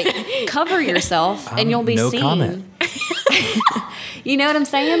at. Cover yourself and you'll be seen. Comment. You know what I'm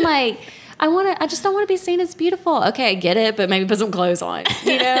saying? I just don't want to be seen as beautiful. Okay, I get it, but maybe put some clothes on.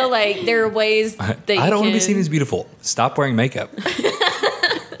 There are ways that I don't want to be seen as beautiful. Stop wearing makeup.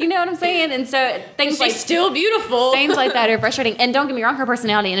 You know what I'm saying? And so things she's still beautiful. Things like that are frustrating. And don't get me wrong, her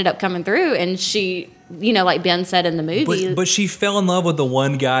personality ended up coming through, and she, like Ben said in the movie, but she fell in love with the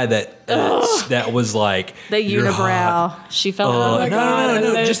one guy that was like the unibrow. She fell in love.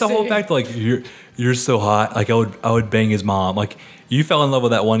 No. Just the whole fact, you're so hot. I would bang his mom. You fell in love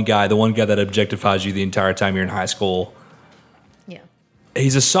with that one guy, the one guy that objectifies you the entire time you're in high school. Yeah.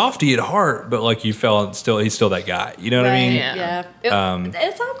 He's a softie at heart, but he's still that guy. You know what I mean? Yeah.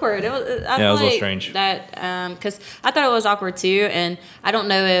 It's awkward. It was a little strange. That because I thought it was awkward too, and I don't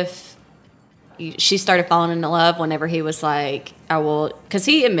know if she started falling into love whenever he was like, I will, because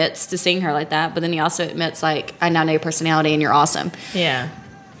he admits to seeing her like that, but then he also admits I now know your personality and you're awesome. Yeah.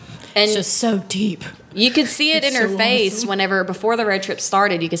 And it's just so deep. You could see it in her face whenever, before the road trip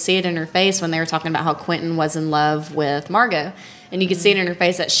started, you could see it in her face when they were talking about how Quentin was in love with Margot. And you could see it in her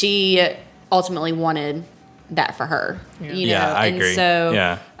face that she ultimately wanted that for her. Yeah, I agree.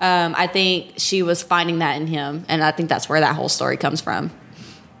 So I think she was finding that in him. And I think that's where that whole story comes from.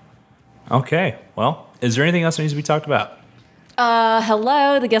 Okay. Well, is there anything else that needs to be talked about?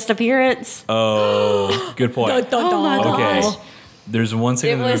 Hello, the guest appearance. Oh, good point. Oh my gosh. Okay. There's one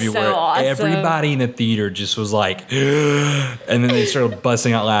scene in the movie where everybody in the theater just was like, and then they started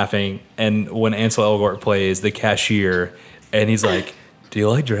busting out laughing. And when Ansel Elgort plays the cashier, and he's like, "Do you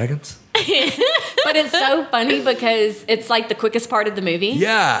like dragons?" But it's so funny because it's the quickest part of the movie.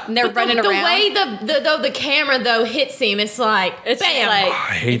 Yeah. And they're running around. The way the camera though hits him, it's bam. I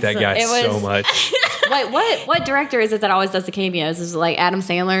hate that guy so much. Wait, what director is it that always does the cameos? Is it Adam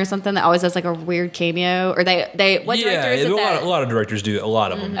Sandler or something that always does a weird cameo? Or what director is it? A lot of directors do it. A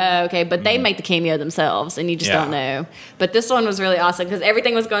lot of them. Okay, but they make the cameo themselves, and you just don't know. But this one was really awesome because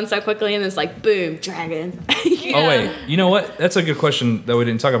everything was going so quickly, and it's boom, dragon. Yeah. Oh wait, you know what? That's a good question that we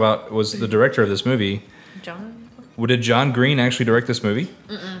didn't talk about. Was the director of this movie? John? Did John Green actually direct this movie?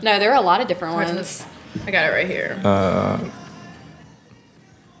 Mm-mm. No, there are a lot of different ones. I got it right here.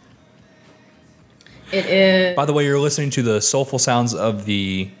 It is. By the way, you're listening to the soulful sounds of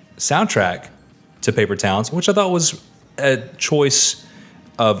the soundtrack to Paper Towns, which I thought was a choice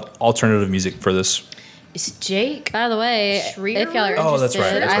of alternative music for this. It's Jake. By the way, if y'all are interested, that's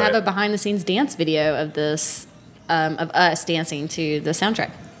right. I have a behind-the-scenes dance video of this of us dancing to the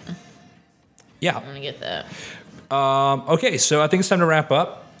soundtrack. Yeah. I'm gonna get that. Okay, so I think it's time to wrap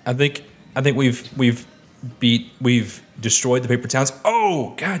up. I think we've destroyed the paper towns.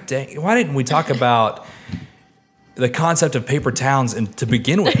 Oh, god dang! Why didn't we talk about the concept of paper towns and to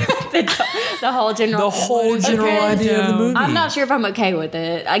begin with? The whole general idea of the movie. I'm not sure if I'm okay with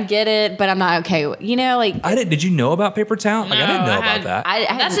it. I get it, but I'm not okay with like. Did you know about paper town? Like I didn't know about that.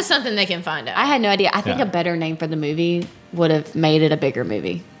 That's just something they can find out. I had no idea. I think a better name for the movie would have made it a bigger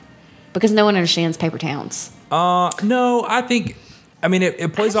movie because no one understands paper towns. No, I mean,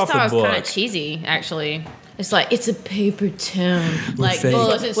 it plays off the book. It was kind of cheesy, actually. It's like, it's a paper town. Like,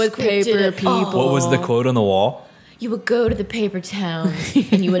 fake. With paper people. What was the quote on the wall? You would go to the paper towns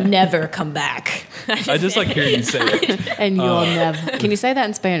and you would never come back. I just like hearing you say it. And you'll never. Can you say that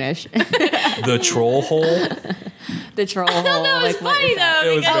in Spanish? The troll hole. The troll hole. No, it was funny, though.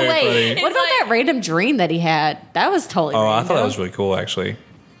 It was very funny. What about that random dream that he had? That was totally random. I thought that was really cool, actually.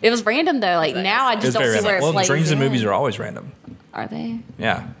 It was random, though. Like, now I just don't see where it plays dreams in. and movies are always random. Are they?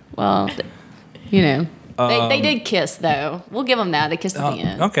 Yeah. Well, they did kiss, though. We'll give them that. They kissed at the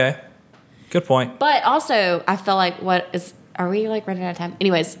end. Okay. Good point. But also, I feel like are we like running out of time?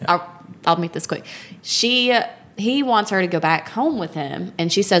 Anyways, yeah. I'll make this quick. He wants her to go back home with him,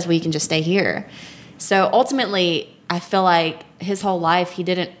 and she says, well, you can just stay here. So ultimately, I feel like his whole life, he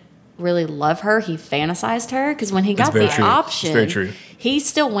didn't really love her. He fantasized her because when he got the option, it's very true. He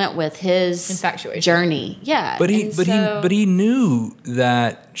still went with his infatuation journey. Yeah. But he knew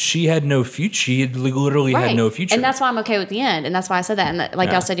that she had no future. She had literally had no future. And that's why I'm okay with the end. And that's why I said that.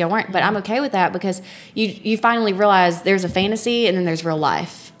 And y'all said y'all weren't. But I'm okay with that because you finally realize there's a fantasy and then there's real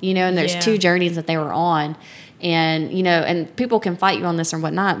life. And there's two journeys that they were on. And, and people can fight you on this or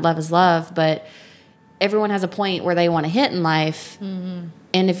whatnot. Love is love. But everyone has a point where they want to hit in life. Mm-hmm.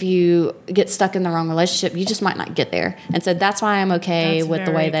 And if you get stuck in the wrong relationship, you just might not get there. And so that's why I'm okay with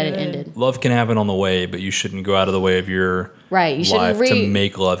the way that it ended. Love can happen on the way, but you shouldn't go out of the way of your life to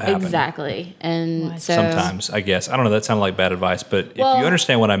make love happen. Exactly. And so sometimes, I guess. I don't know, that sounded like bad advice, but if you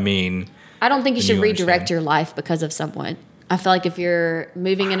understand what I mean. I don't think you should redirect your life because of someone. I feel like if you're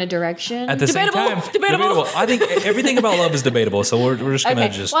moving in a direction... At the same time, debatable. I think everything about love is debatable, so we're just going to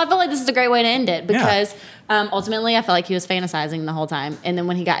just... Well, I feel like this is a great way to end it because ultimately I feel like he was fantasizing the whole time. And then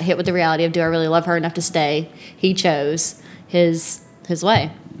when he got hit with the reality of, do I really love her enough to stay? He chose his way.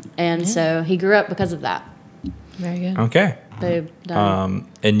 And so he grew up because of that. Very good. Okay.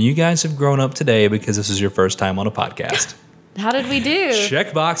 And you guys have grown up today because this is your first time on a podcast. How did we do?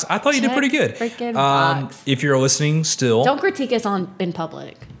 Check box. I thought you did pretty good. Freaking box. If you're listening still, don't critique us in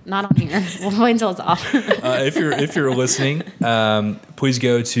public. Not on here. We'll wait until it's off. If you're listening, please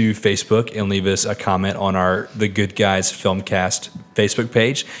go to Facebook and leave us a comment on the Good Guys FIlmcast Facebook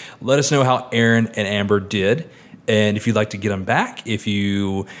page. Let us know how Erin and Amber did. And if you'd like to get them back, if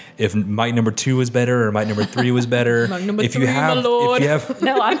mic number 2 was better or mic number 3 was better, if you have,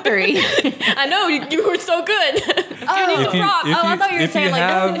 no, I'm 3. I know you were so good. I thought you were saying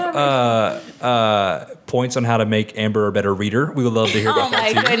points on how to make Amber a better reader, we would love to hear about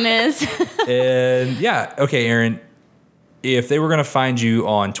that too. Oh my goodness. And okay, Erin, if they were going to find you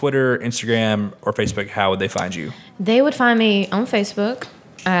on Twitter, Instagram, or Facebook, how would they find you? They would find me on Facebook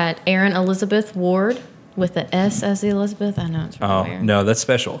at Erin Elizabeth Ward. With the S as the Elizabeth? I know it's really weird. No, that's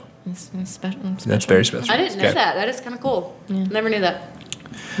special. It's special. That's very special. I didn't know that. That is kind of cool. Yeah. Never knew that.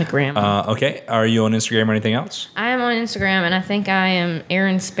 My grandma. Okay. Are you on Instagram or anything else? I am on Instagram, and I think I am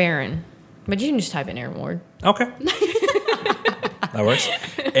Erin Sparron. But you can just type in Erin Ward. Okay. That works.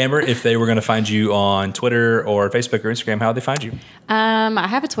 Amber, if they were going to find you on Twitter or Facebook or Instagram, how would they find you? I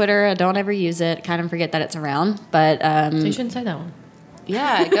have a Twitter. I don't ever use it. Kind of forget that it's around. But so you shouldn't say that one.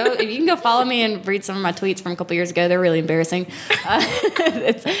 Yeah, you can go follow me and read some of my tweets from a couple years ago. They're really embarrassing.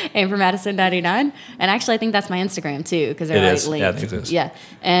 It's Madison 99, and actually I think that's my Instagram too because they're linked. Yeah, I think it is. Yeah,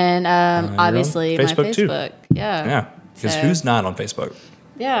 and obviously Facebook my Facebook. Too. Yeah, because who's not on Facebook?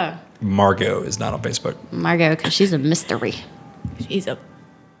 Yeah, Margot is not on Facebook. Margot, because she's a mystery.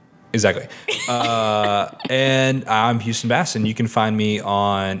 Exactly. And I'm Houston Bass, and you can find me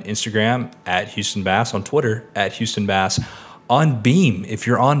on Instagram at Houston Bass, on Twitter at Houston Bass. On Beam, if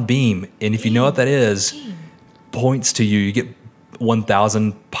you're on Beam, and if you know what that is, points to you. You get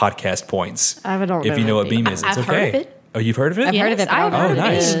 1,000 podcast points. I don't if you know what Beam is. It's I've okay. Heard of it. Oh, you've heard of it? I've heard of it. I've heard of it.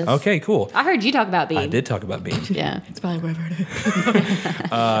 Nice. Okay, cool. I heard you talk about Beam. I did talk about Beam. Yeah. It's probably where I've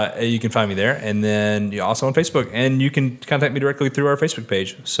heard it. You can find me there, and then you're also on Facebook, and you can contact me directly through our Facebook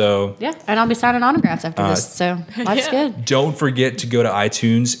page. So yeah, and I'll be signing autographs after this. So life's good. Don't forget to go to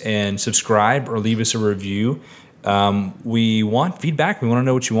iTunes and subscribe or leave us a review. We want feedback. We want to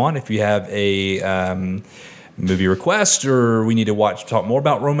know what you want. If you have movie request, or we need to talk more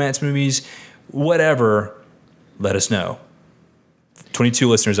about romance movies, whatever, let us know. 22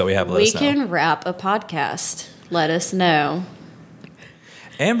 listeners that we have, let us know. We can wrap a podcast. Let us know.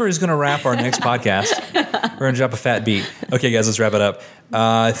 Amber is going to wrap our next podcast. We're going to drop a fat beat. Okay, guys, let's wrap it up.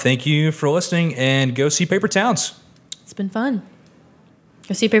 Thank you for listening, and go see Paper Towns. It's been fun.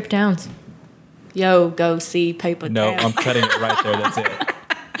 Go see Paper Towns. Yo, go see Paper Towns. No, I'm cutting it right there. That's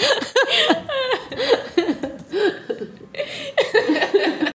it.